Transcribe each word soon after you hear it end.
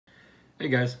Hey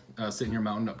guys, sitting here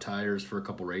mounting up tires for a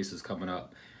couple races coming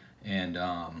up, and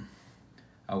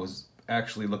I was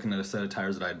actually looking at a set of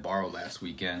tires that I had borrowed last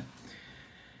weekend,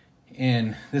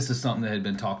 and this is something that had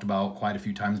been talked about quite a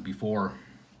few times before,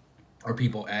 or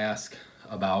people ask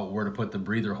about where to put the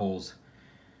breather holes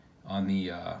on the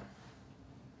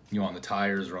on the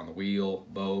tires or on the wheel,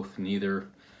 both, neither,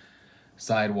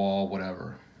 sidewall,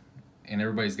 whatever, and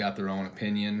everybody's got their own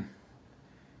opinion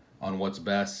on what's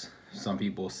best. Some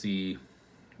people see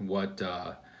what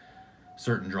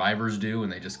certain drivers do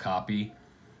and they just copy,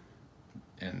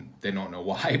 and they don't know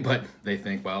why, but they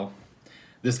think, well,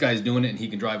 this guy's doing it and he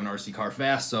can drive an RC car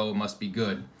fast, so it must be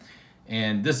good.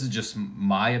 And this is just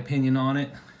my opinion on it.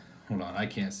 Hold on,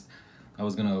 I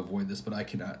was gonna avoid this, but I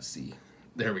cannot see.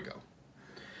 There we go.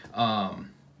 When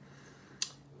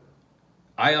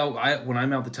I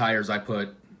mount the tires, I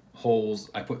put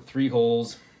holes. I put 3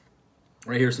 holes.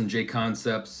 Right here, some J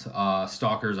Concepts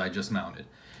stalkers I just mounted.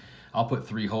 I'll put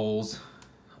 3 holes,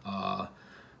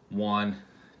 1,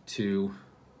 2,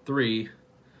 3,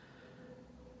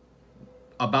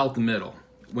 about the middle.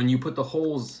 When you put the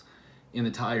holes in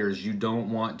the tires, you don't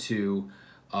want to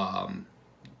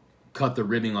cut the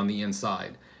ribbing on the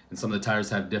inside. And some of the tires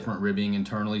have different ribbing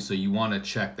internally, so you want to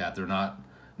check that. They're not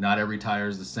every tire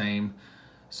is the same.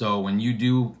 So when you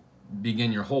do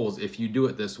begin your holes, if you do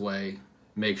it this way,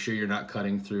 make sure you're not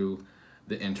cutting through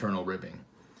the internal ribbing.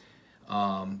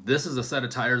 This is a set of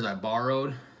tires I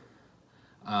borrowed.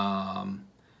 I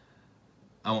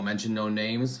won't mention no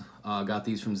names. Got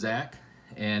these from Zach,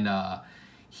 and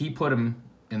he put them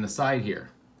in the side here,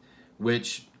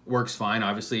 which works fine.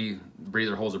 Obviously,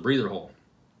 breather hole's a breather hole.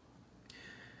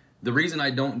 The reason I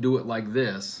don't do it like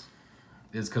this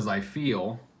is because I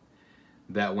feel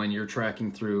that when you're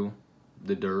tracking through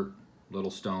the dirt,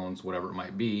 little stones, whatever it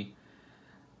might be,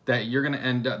 that you're going to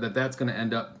end up, that's going to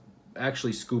end up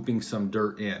actually scooping some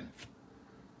dirt in.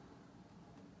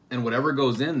 And whatever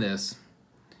goes in this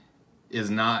is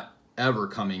not ever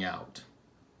coming out.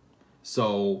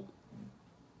 So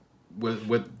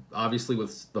obviously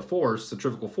with the force,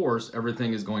 centrifugal force,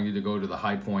 everything is going to go to the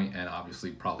high point and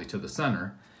obviously probably to the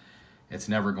center. It's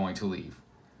never going to leave.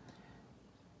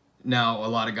 Now, a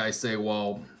lot of guys say,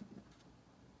 well,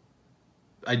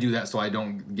 I do that so I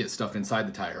don't get stuff inside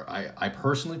the tire. I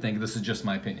personally think, this is just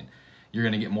my opinion, you're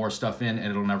going to get more stuff in and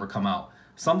it'll never come out.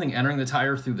 Something entering the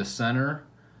tire through the center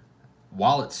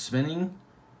while it's spinning,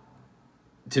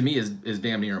 to me, is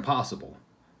damn near impossible,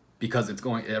 because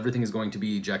everything is going to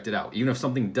be ejected out. Even if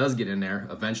something does get in there,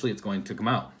 eventually it's going to come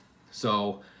out.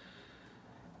 So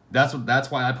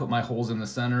that's why I put my holes in the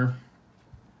center.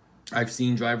 I've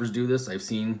seen drivers do this. I've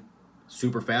seen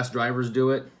super fast drivers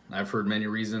do it. I've heard many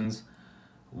reasons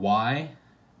why,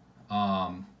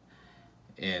 and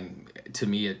to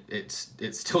me it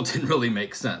still didn't really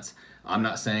make sense. I'm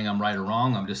not saying I'm right or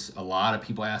wrong. A lot of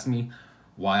people ask me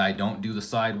why I don't do the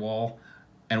sidewall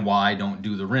and why I don't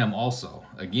do the rim also.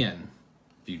 Again,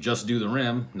 if you just do the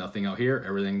rim, nothing out here,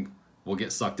 everything will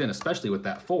get sucked in, especially with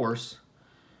that force,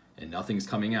 and nothing's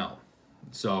coming out.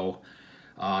 So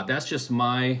that's just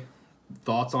my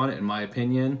thoughts on it and my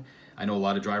opinion. I know a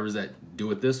lot of drivers that do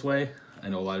it this way. I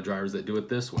know a lot of drivers that do it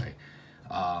this way.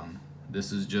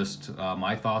 This is just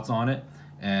my thoughts on it.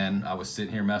 And I was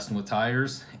sitting here messing with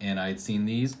tires, and I had seen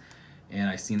these, and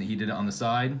I seen that he did it on the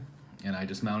side, and I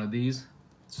just mounted these.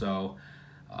 So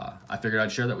I figured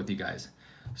I'd share that with you guys.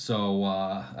 So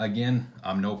again,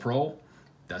 I'm no pro.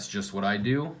 That's just what I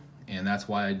do, and that's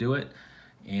why I do it.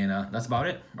 And that's about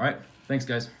it. All right, thanks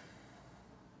guys.